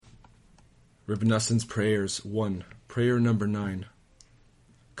Reb Nassan's Prayers 1. Prayer number 9.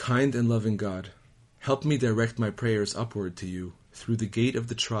 Kind and loving God, help me direct my prayers upward to you, through the gate of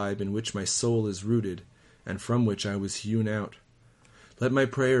the tribe in which my soul is rooted, and from which I was hewn out. Let my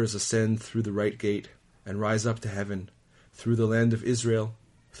prayers ascend through the right gate, and rise up to heaven, through the land of Israel,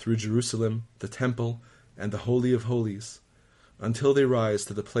 through Jerusalem, the temple, and the Holy of Holies, until they rise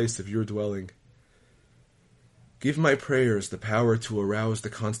to the place of your dwelling. Give my prayers the power to arouse the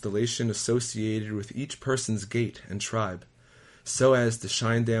constellation associated with each person's gate and tribe, so as to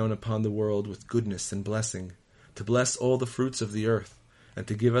shine down upon the world with goodness and blessing, to bless all the fruits of the earth, and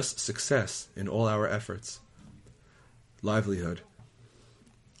to give us success in all our efforts. Livelihood.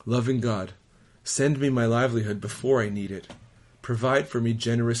 Loving God, send me my livelihood before I need it. Provide for me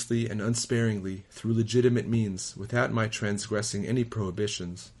generously and unsparingly through legitimate means, without my transgressing any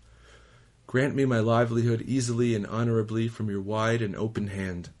prohibitions. Grant me my livelihood easily and honorably from your wide and open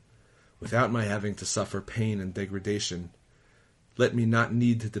hand, without my having to suffer pain and degradation. Let me not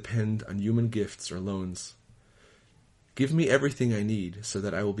need to depend on human gifts or loans. Give me everything I need, so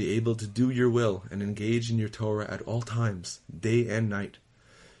that I will be able to do your will and engage in your Torah at all times, day and night.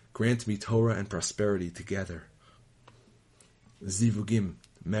 Grant me Torah and prosperity together. Zivugim,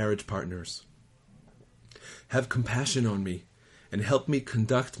 marriage partners. Have compassion on me, and help me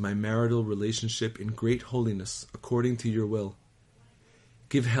conduct my marital relationship in great holiness, according to your will.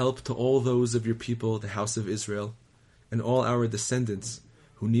 Give help to all those of your people, the house of Israel, and all our descendants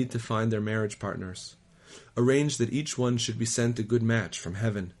who need to find their marriage partners. Arrange that each one should be sent a good match from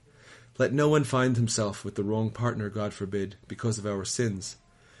heaven. Let no one find himself with the wrong partner, God forbid, because of our sins.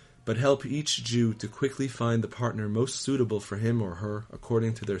 But help each Jew to quickly find the partner most suitable for him or her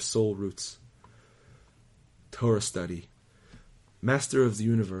according to their soul roots. Torah study. Master of the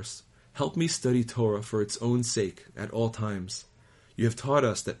universe, help me study Torah for its own sake at all times. You have taught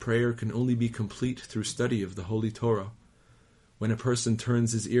us that prayer can only be complete through study of the Holy Torah. When a person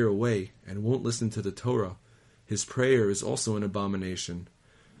turns his ear away and won't listen to the Torah, his prayer is also an abomination.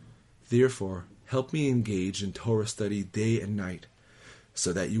 Therefore, help me engage in Torah study day and night,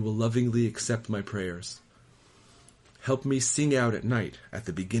 so that you will lovingly accept my prayers. Help me sing out at night at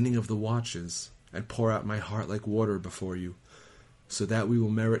the beginning of the watches, and pour out my heart like water before you, so that we will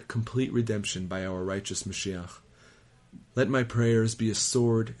merit complete redemption by our righteous Mashiach. Let my prayers be a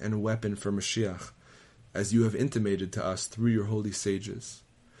sword and a weapon for Mashiach, as you have intimated to us through your holy sages.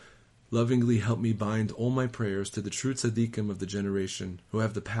 Lovingly help me bind all my prayers to the true tzaddikim of the generation, who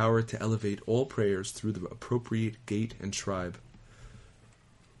have the power to elevate all prayers through the appropriate gate and tribe.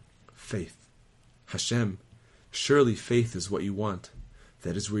 Faith. Hashem, surely faith is what you want.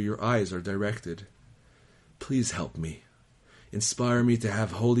 That is where your eyes are directed. Please help me. Inspire me to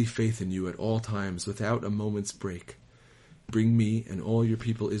have holy faith in you at all times, without a moment's break. Bring me and all your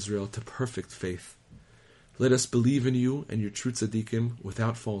people Israel to perfect faith. Let us believe in you and your true tzaddikim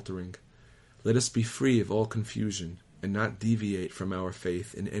without faltering. Let us be free of all confusion, and not deviate from our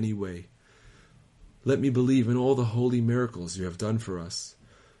faith in any way. Let me believe in all the holy miracles you have done for us.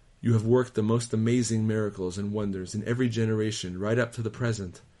 You have worked the most amazing miracles and wonders in every generation right up to the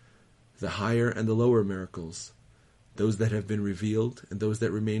present, the higher and the lower miracles, those that have been revealed and those that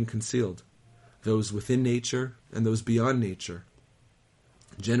remain concealed, those within nature and those beyond nature,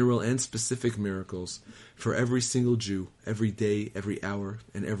 general and specific miracles for every single Jew, every day, every hour,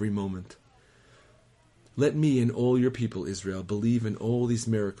 and every moment. Let me and all your people Israel believe in all these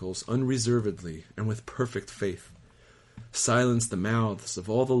miracles unreservedly and with perfect faith. Silence the mouths of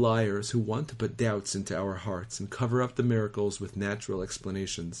all the liars who want to put doubts into our hearts and cover up the miracles with natural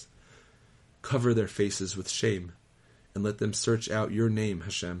explanations. Cover their faces with shame, and let them search out your name,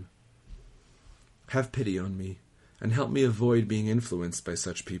 Hashem. Have pity on me, and help me avoid being influenced by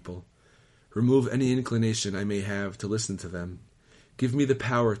such people. Remove any inclination I may have to listen to them. Give me the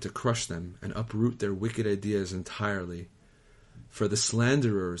power to crush them and uproot their wicked ideas entirely. For the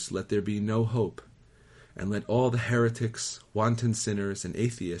slanderers let there be no hope, and let all the heretics, wanton sinners, and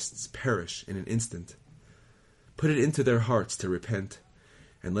atheists perish in an instant. Put it into their hearts to repent,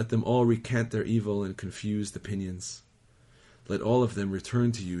 and let them all recant their evil and confused opinions. Let all of them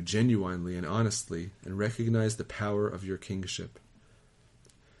return to you genuinely and honestly, and recognize the power of your kingship.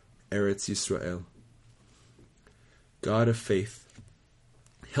 Eretz Yisrael. God of faith,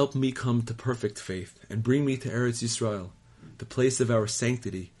 help me come to perfect faith, and bring me to Eretz Yisrael, the place of our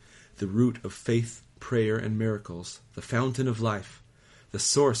sanctity, the root of faith, prayer, and miracles, the fountain of life, the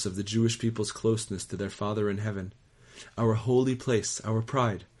source of the Jewish people's closeness to their Father in heaven, our holy place, our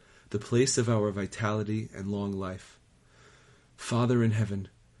pride, the place of our vitality and long life. Father in heaven,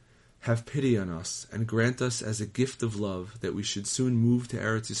 Have pity on us, and grant us as a gift of love that we should soon move to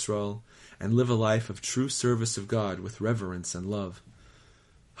Eretz Yisrael and live a life of true service of God with reverence and love.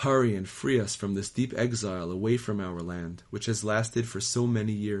 Hurry and free us from this deep exile away from our land, which has lasted for so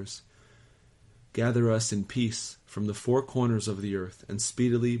many years. Gather us in peace from the four corners of the earth, and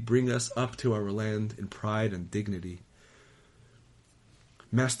speedily bring us up to our land in pride and dignity.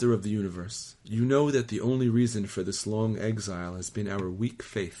 Master of the universe, you know that the only reason for this long exile has been our weak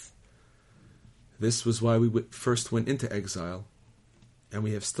faith. This was why we first went into exile, and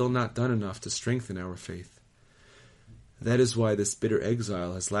we have still not done enough to strengthen our faith. That is why this bitter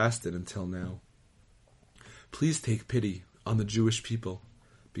exile has lasted until now. Please take pity on the Jewish people,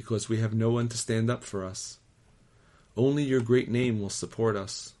 because we have no one to stand up for us. Only your great name will support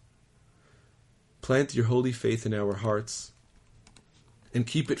us. Plant your holy faith in our hearts, and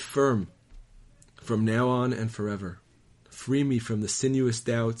keep it firm from now on and forever. Free me from the sinuous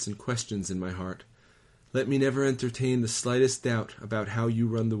doubts and questions in my heart. Let me never entertain the slightest doubt about how you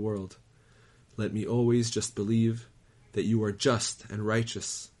run the world. Let me always just believe that you are just and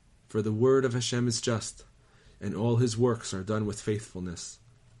righteous, for the word of Hashem is just, and all his works are done with faithfulness.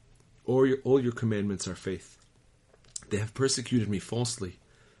 All your commandments are faith. They have persecuted me falsely.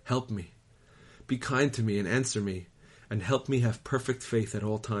 Help me. Be kind to me and answer me, and help me have perfect faith at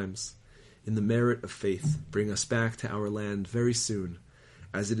all times. In the merit of faith, bring us back to our land very soon.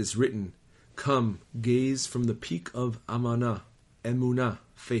 As it is written, come, gaze from the peak of Amanah, Emunah,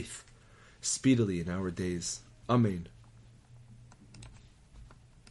 faith, speedily in our days. Amen.